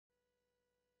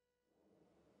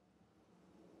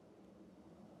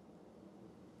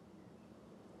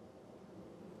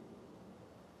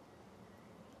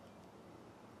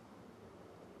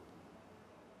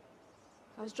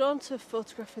I was drawn to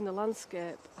photographing the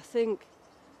landscape, I think,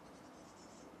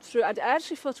 I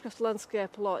actually photographed the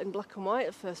landscape a lot in black and white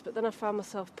at first, but then I found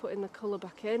myself putting the colour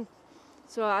back in.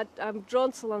 So I'm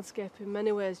drawn to landscape in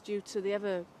many ways due to the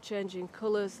ever-changing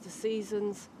colours, the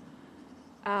seasons,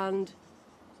 and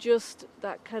just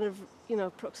that kind of,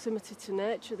 proximity to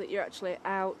nature, that you're actually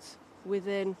out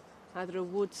within either a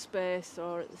wood space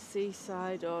or at the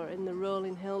seaside or in the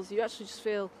rolling hills. You actually just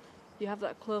feel you have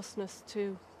that closeness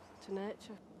to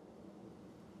nature.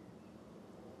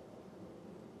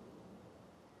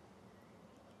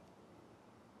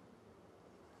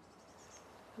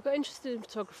 I got interested in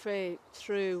photography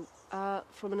through art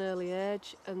from an early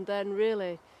age, and then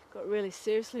got really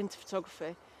seriously into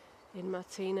photography in my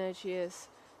teenage years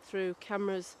through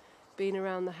cameras, being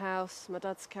around the house, my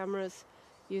dad's cameras,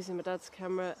 using my dad's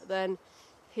camera. Then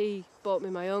he bought me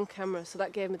my own camera, so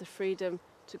that gave me the freedom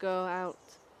to go out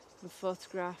and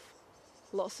photograph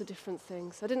lots of different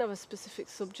things. I didn't have a specific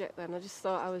subject then, I just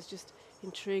thought I was just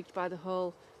intrigued by the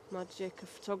whole magic of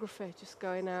photography, just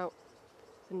going out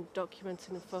and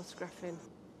documenting and photographing.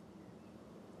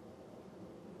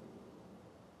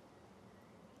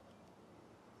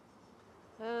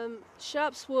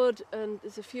 Sharpe's Wood, and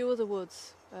there's a few other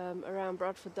woods around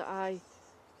Bradford that I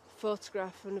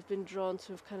photograph and have been drawn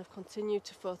to, have kind of continued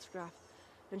to photograph.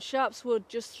 And Sharpe's Wood,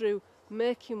 just through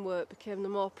making work, became the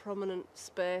more prominent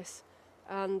space,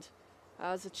 and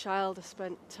as a child I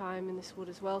spent time in this wood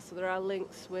as well, so there are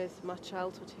links with my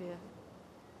childhood here.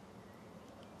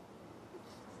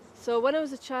 So when I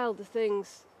was a child, the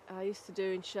things I used to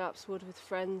do in Sharpe's Wood with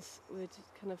friends, we'd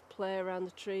kind of play around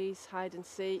the trees, hide and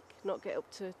seek, not get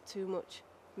up to too much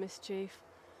mischief.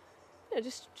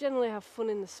 Just generally have fun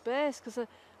in the space, because I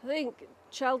think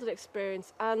childhood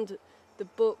experience and the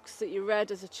books that you read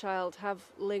as a child have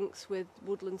links with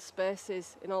woodland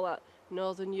spaces in all that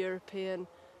Northern European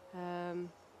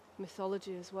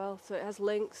mythology as well. So it has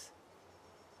links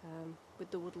with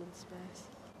the woodland space.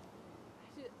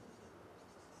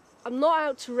 I'm not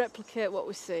out to replicate what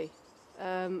we see,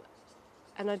 and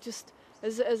I just,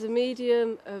 as a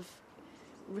medium of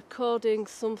recording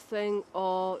something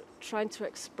or trying to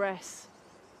express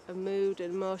a mood,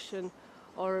 an emotion,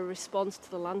 or a response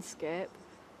to the landscape,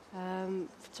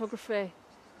 photography,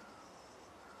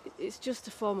 it's just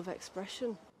a form of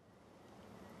expression.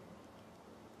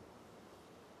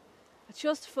 I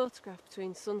chose to photograph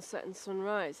between sunset and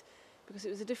sunrise because it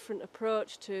was a different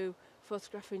approach to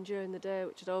photographing during the day,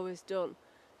 which I'd always done,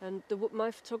 and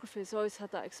my photography has always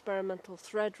had that experimental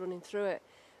thread running through it.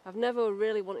 I've never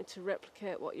really wanted to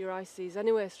replicate what your eye sees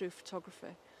anyway through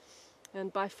photography,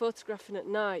 and by photographing at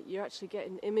night you're actually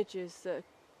getting images that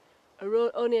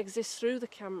only exist through the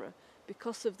camera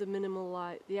because of the minimal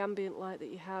light, the ambient light that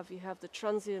you have the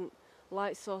transient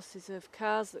light sources of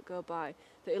cars that go by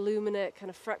that illuminate kind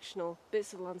of fractional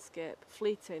bits of the landscape,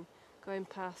 fleeting, going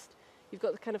past. You've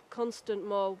got the kind of constant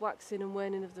more waxing and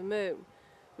waning of the moon,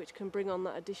 which can bring on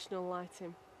that additional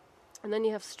lighting. And then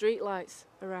you have street lights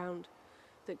around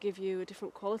that give you a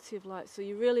different quality of light. So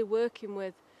you're really working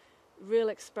with real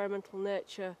experimental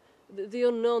nature, the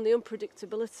unknown, the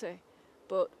unpredictability,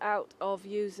 but out of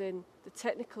using the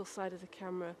technical side of the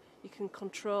camera, you can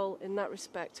control in that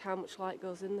respect how much light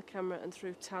goes in the camera and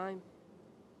through time.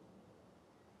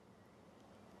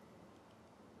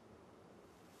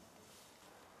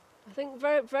 I think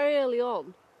very, very early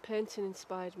on, painting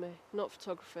inspired me, not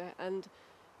photography, and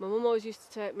my mum always used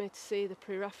to take me to see the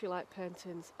pre-Raphaelite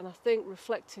paintings, and I think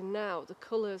reflecting now, the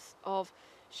colours of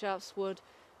Sharpe's Wood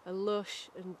are lush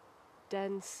and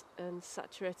dense and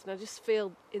saturated, and I just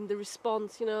feel in the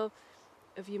response,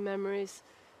 of your memories,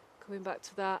 coming back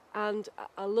to that. And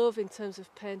I love, in terms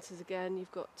of painters again,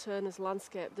 you've got Turner's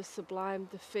landscape, the sublime,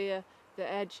 the fear, the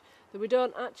edge, that we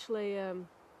don't actually,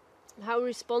 how we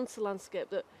respond to landscape,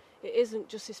 that it isn't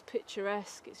just this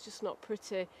picturesque, it's just not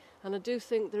pretty. And I do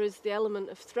think there is the element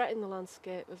of threat in the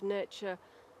landscape, of nature,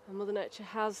 and Mother Nature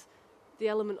has the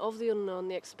element of the unknown,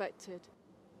 the expected.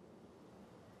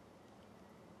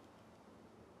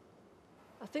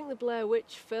 I think the Blair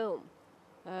Witch film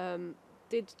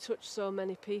did touch so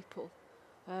many people,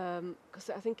 because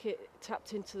I think it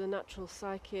tapped into the natural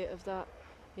psyche of that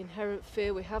inherent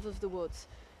fear we have of the woods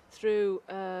through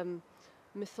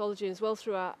mythology, as well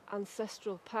through our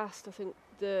ancestral past. I think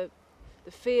the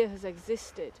fear has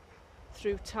existed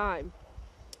through time,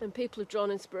 and people have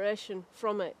drawn inspiration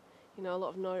from it. A lot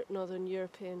of Northern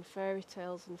European fairy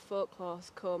tales and folklore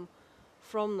has come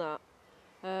from that,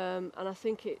 and I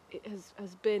think it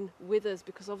has been with us,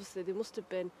 because obviously there must have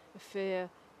been a fear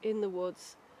in the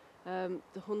woods,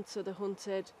 the hunter, the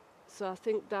hunted. So I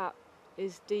think that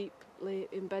is deeply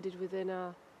embedded within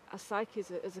our our psyche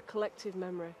as a collective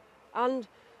memory and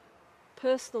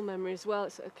personal memory as well.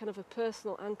 It's a kind of a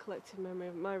personal and collective memory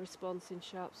of my response in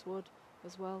Sharpe's Wood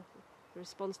as well, the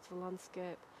response to the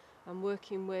landscape. I'm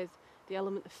working with the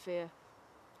element of fear,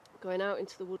 going out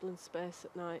into the woodland space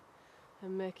at night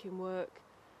and making work,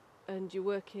 and you're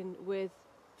working with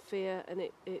fear, and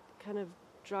it kind of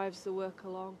drives the work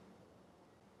along.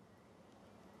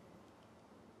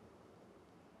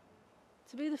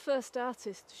 To be the first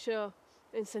artist to show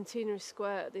in Centenary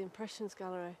Square at the Impressions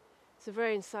Gallery, it's a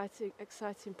very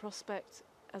exciting prospect,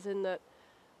 as in that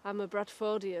I'm a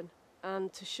Bradfordian,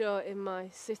 and to show in my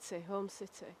city, home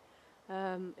city,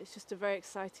 it's just a very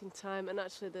exciting time, and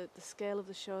actually the scale of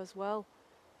the show as well,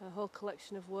 a whole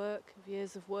collection of work, of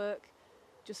years of work,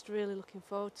 just really looking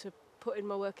forward to putting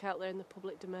my work out there in the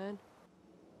public domain.